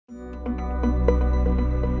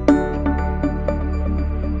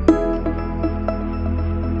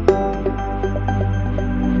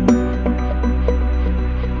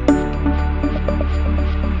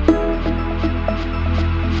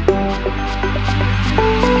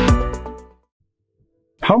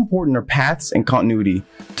How important are paths and continuity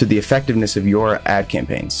to the effectiveness of your ad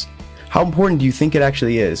campaigns? How important do you think it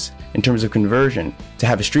actually is in terms of conversion to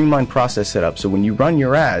have a streamlined process set up so when you run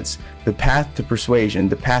your ads, the path to persuasion,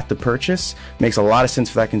 the path to purchase makes a lot of sense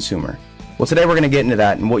for that consumer? Well, today we're going to get into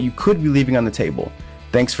that and what you could be leaving on the table.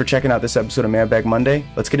 Thanks for checking out this episode of Mailbag Monday.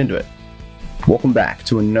 Let's get into it. Welcome back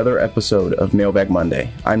to another episode of Mailbag Monday.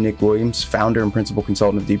 I'm Nick Williams, founder and principal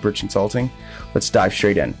consultant of DeepBridge Consulting. Let's dive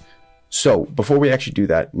straight in. So before we actually do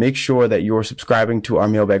that, make sure that you're subscribing to our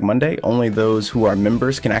Mailbag Monday. Only those who are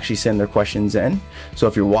members can actually send their questions in. So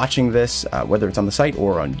if you're watching this, whether it's on the site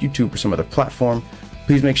or on YouTube or some other platform,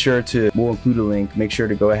 please make sure we'll include a link, make sure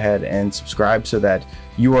to go ahead and subscribe so that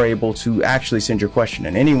you are able to actually send your question.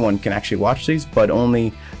 And anyone can actually watch these, but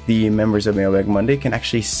only the members of Mailbag Monday can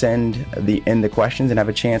actually send the questions and have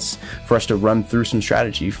a chance for us to run through some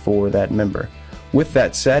strategy for that member. With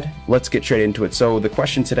that said, let's get straight into it. So the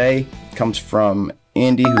question today comes from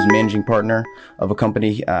Andy, who's managing partner of a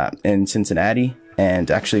company in Cincinnati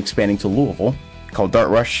and actually expanding to Louisville called Dart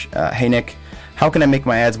Rush. Hey Nick, how can I make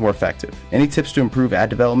my ads more effective? Any tips to improve ad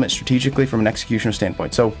development strategically from an executional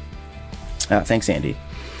standpoint? So thanks, Andy.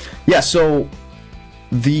 Yeah, so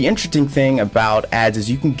the interesting thing about ads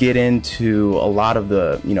is you can get into a lot of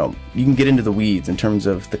you can get into the weeds in terms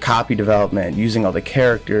of the copy development, using all the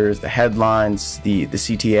characters, the headlines, the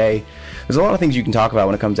CTA. There's a lot of things you can talk about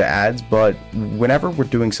when it comes to ads, but whenever we're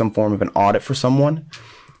doing some form of an audit for someone,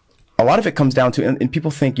 a lot of it comes down to, and people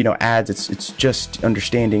think, ads, it's just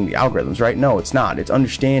understanding the algorithms, right? No, it's not. It's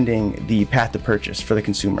understanding the path to purchase for the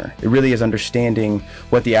consumer. It really is understanding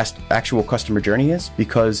what the actual customer journey is,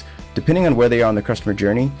 because depending on where they are on the customer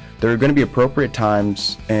journey, there are going to be appropriate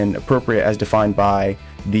times and appropriate as defined by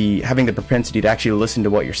having the propensity to actually listen to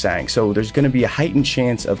what you're saying. So there's going to be a heightened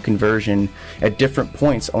chance of conversion at different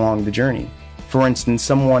points along the journey. For instance,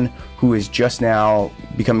 someone who is just now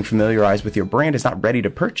becoming familiarized with your brand is not ready to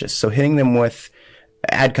purchase. So hitting them with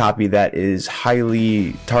ad copy that is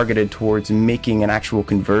highly targeted towards making an actual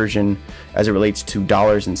conversion as it relates to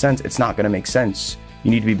dollars and cents, it's not going to make sense.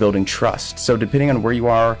 You need to be building trust. So depending on where you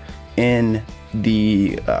are in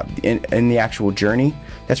the actual journey,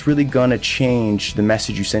 that's really going to change the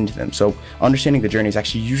message you send to them. So understanding the journey is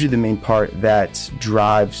actually usually the main part that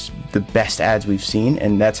drives the best ads we've seen,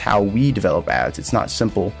 and that's how we develop ads. It's not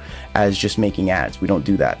simple as just making ads. We don't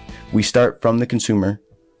do that. We start from the consumer.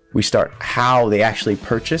 We start how they actually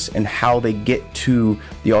purchase and how they get to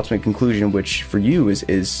the ultimate conclusion, which for you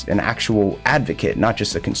is an actual advocate, not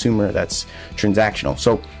just a consumer that's transactional.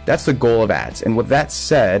 So that's the goal of ads. And with that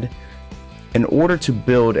said, in order to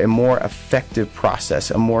build a more effective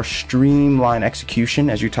process, a more streamlined execution,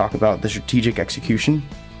 as you talk about the strategic execution,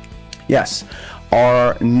 yes,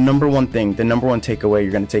 our number one thing, the number one takeaway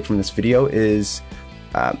you're going to take from this video is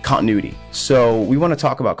continuity. So we want to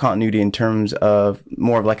talk about continuity in terms of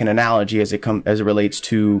more of like an analogy as it relates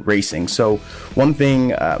to racing. So one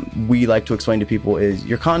thing we like to explain to people is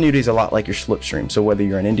your continuity is a lot like your slipstream. So whether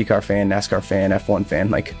you're an IndyCar fan, NASCAR fan, F1 fan,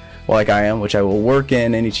 like I am, which I will work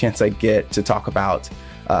in any chance I get to talk about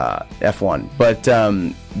F1. But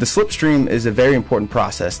the slipstream is a very important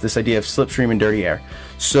process, this idea of slipstream and dirty air.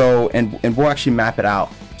 So, and we'll actually map it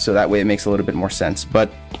out so that way it makes a little bit more sense.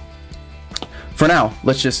 But for now,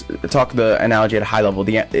 let's just talk the analogy at a high level.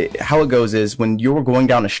 How it goes is when you're going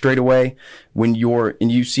down a straightaway, and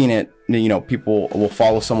you've seen it, people will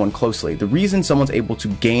follow someone closely. The reason someone's able to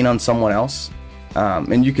gain on someone else,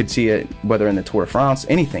 and you could see it whether in the Tour de France,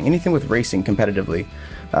 anything with racing competitively,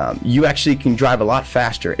 you actually can drive a lot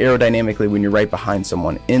faster aerodynamically when you're right behind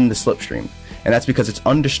someone in the slipstream. And that's because it's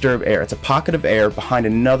undisturbed air. It's a pocket of air behind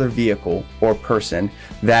another vehicle or person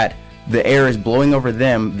that the air is blowing over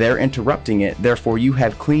them, they're interrupting it, therefore you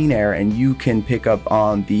have clean air and you can pick up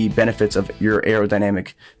on the benefits of your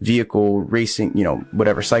aerodynamic vehicle, racing,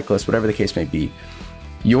 whatever, cyclist, whatever the case may be.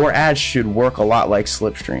 Your ads should work a lot like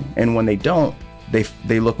slipstream, and when they don't,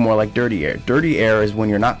 they look more like dirty air. Dirty air is when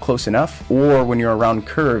you're not close enough or when you're around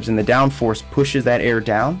curves and the downforce pushes that air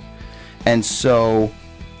down. And so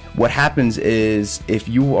what happens is if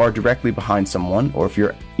you are directly behind someone, or if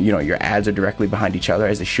your ads are directly behind each other,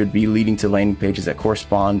 as they should be, leading to landing pages that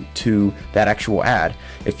correspond to that actual ad,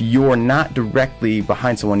 if you're not directly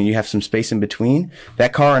behind someone and you have some space in between,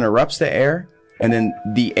 that car interrupts the air, and then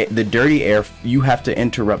the dirty air, you have to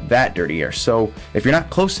interrupt that dirty air. So if you're not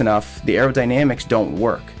close enough, the aerodynamics don't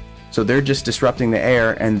work. So they're just disrupting the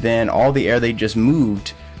air, and then all the air they just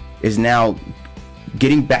moved is now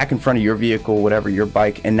getting back in front of your vehicle, whatever, your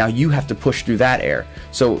bike, and now you have to push through that air.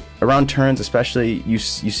 So around turns especially, you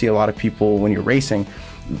see a lot of people when you're racing,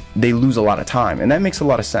 they lose a lot of time, and that makes a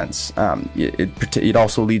lot of sense. It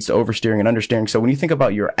also leads to oversteering and understeering. So when you think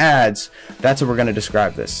about your ads, that's how we're going to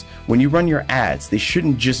describe this. When you run your ads, they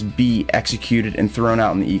shouldn't just be executed and thrown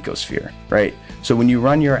out in the ecosphere, right? So when you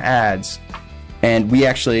run your ads, and we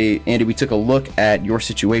actually, Andy, we took a look at your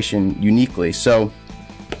situation uniquely. So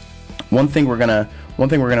one thing we're gonna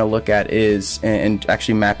look at is, and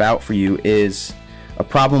actually map out for you, is a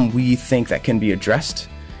problem we think that can be addressed,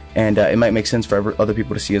 and it might make sense for other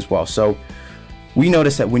people to see as well. So we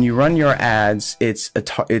noticed that when you run your ads,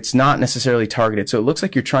 it's not necessarily targeted. So it looks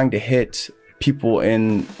like you're trying to hit people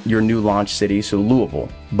in your new launch city, so Louisville,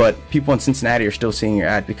 but people in Cincinnati are still seeing your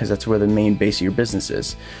ad because that's where the main base of your business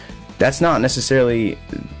is. That's not necessarily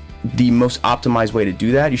the most optimized way to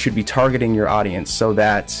do that. You should be targeting your audience so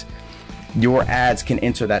that your ads can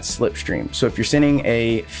enter that slipstream. So if you're sending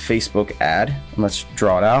a Facebook ad, let's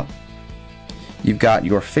draw it out. You've got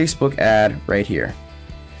your Facebook ad right here.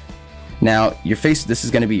 Now this is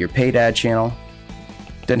going to be your paid ad channel.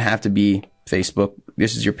 Doesn't have to be Facebook.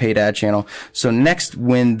 This is your paid ad channel. So next,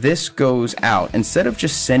 when this goes out, instead of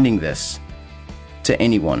just sending this to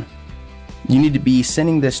anyone, you need to be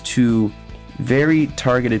sending this to very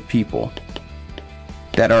targeted people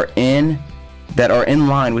that are in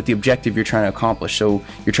line with the objective you're trying to accomplish. So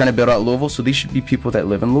you're trying to build out Louisville, so these should be people that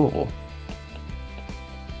live in Louisville.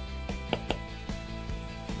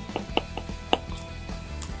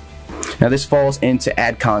 Now this falls into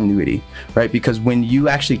ad continuity, right? Because when you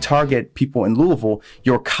actually target people in Louisville,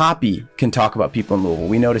 your copy can talk about people in Louisville.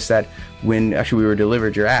 We noticed that when actually we were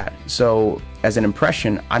delivered your ad. So as an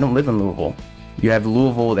impression, I don't live in Louisville. You have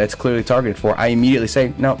Louisville that's clearly targeted for. I immediately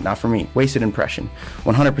say, no, not for me. Wasted impression.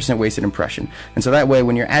 100% wasted impression. And so that way,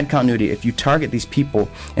 when your ad continuity, if you target these people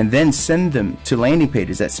and then send them to landing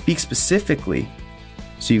pages that speak specifically,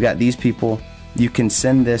 so you've got these people, you can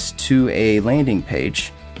send this to a landing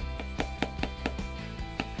page.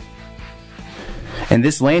 And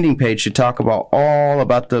this landing page should talk about all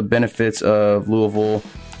about the benefits of Louisville,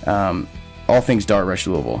 all things Dart Rush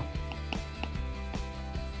Louisville.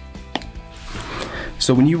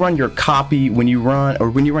 So when you run your copy, when you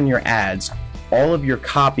run your ads, all of your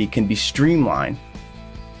copy can be streamlined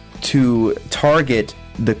to target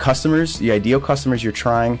the customers, the ideal customers you're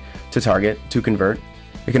trying to target, to convert.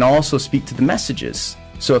 It can also speak to the messages.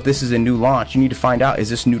 So if this is a new launch, you need to find out, is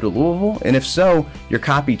this new to Louisville? And if so, your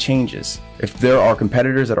copy changes. If there are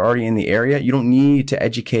competitors that are already in the area, you don't need to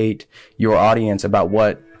educate your audience about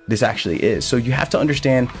what this actually is. So you have to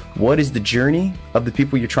understand what is the journey of the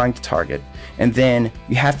people you're trying to target. And then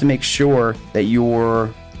you have to make sure that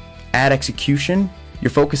your ad execution,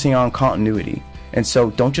 you're focusing on continuity. And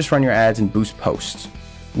so don't just run your ads and boost posts.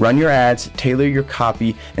 Run your ads, tailor your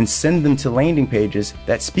copy, and send them to landing pages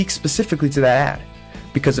that speak specifically to that ad.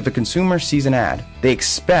 Because if a consumer sees an ad, they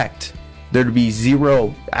expect there to be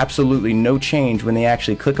absolutely no change when they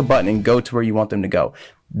actually click a button and go to where you want them to go.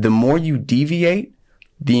 The more you deviate,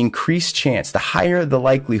 the increased chance, the higher the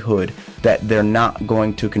likelihood that they're not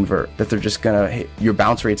going to convert, that they're just gonna hit, your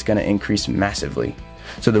bounce rate's gonna increase massively.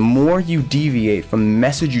 So the more you deviate from the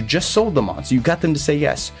message you just sold them on, so you got them to say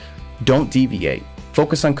yes, don't deviate.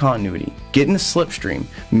 Focus on continuity. Get in the slipstream.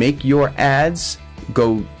 Make your ads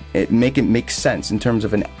make it make sense in terms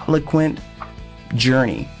of an eloquent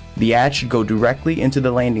journey. The ad should go directly into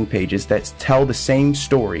the landing pages that tell the same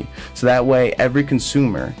story. So that way, every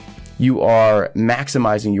consumer, you are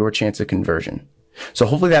maximizing your chance of conversion. So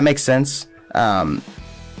hopefully that makes sense.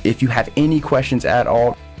 If you have any questions at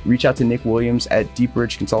all, reach out to Nick Williams at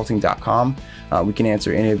DeepBridgeConsulting.com. We can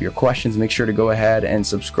answer any of your questions. Make sure to go ahead and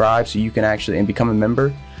subscribe so you can actually become a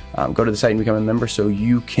member. Go to the site and become a member so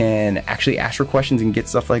you can actually ask for questions and get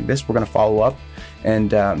stuff like this. We're going to follow up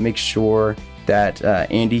and make sure that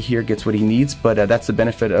Andy here gets what he needs, but that's the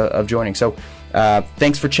benefit of joining. So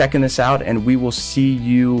thanks for checking this out, and we will see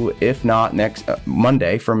you, if not next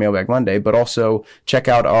Monday for Mailbag Monday, but also check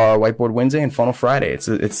out our Whiteboard Wednesday and Funnel Friday. It's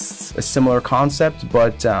a similar concept,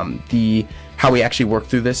 but how we actually work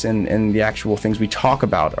through this and the actual things we talk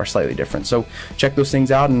about are slightly different. So check those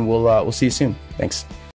things out, and we'll see you soon. Thanks.